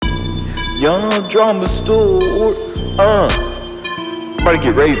young drama steward. About to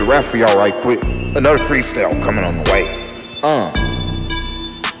get ready to rap for y'all right quick. Another freestyle coming on the way.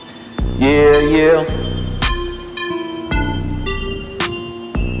 Yeah.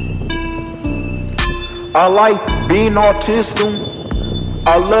 I like being autistic.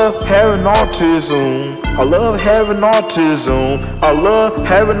 I love having autism. I love having autism. I love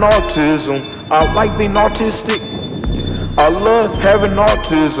having autism. I like being autistic. I love having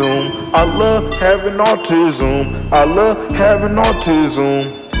autism. I love having autism. I love having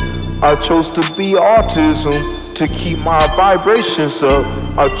autism. I chose to be autism to keep my vibrations up.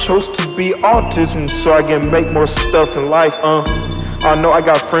 I chose to be autism so I can make more stuff in life. I know I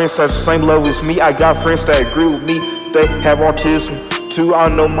got friends at the same level as me. I got friends that agree with me. They have autism too. I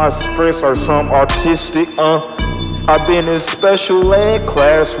know my friends are some autistic. I've been in special ed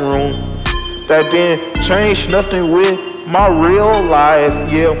classroom. That didn't change nothing with my real life.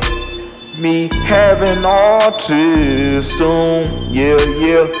 Yeah, me having autism. Yeah,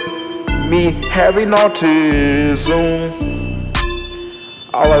 me having autism.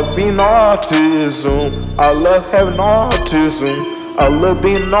 I love being autism. I love having autism. I love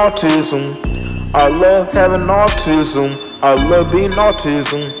being autism. I love having autism. I love being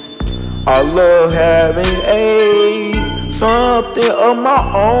autism. I love having something of my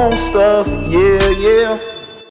own stuff. Yeah.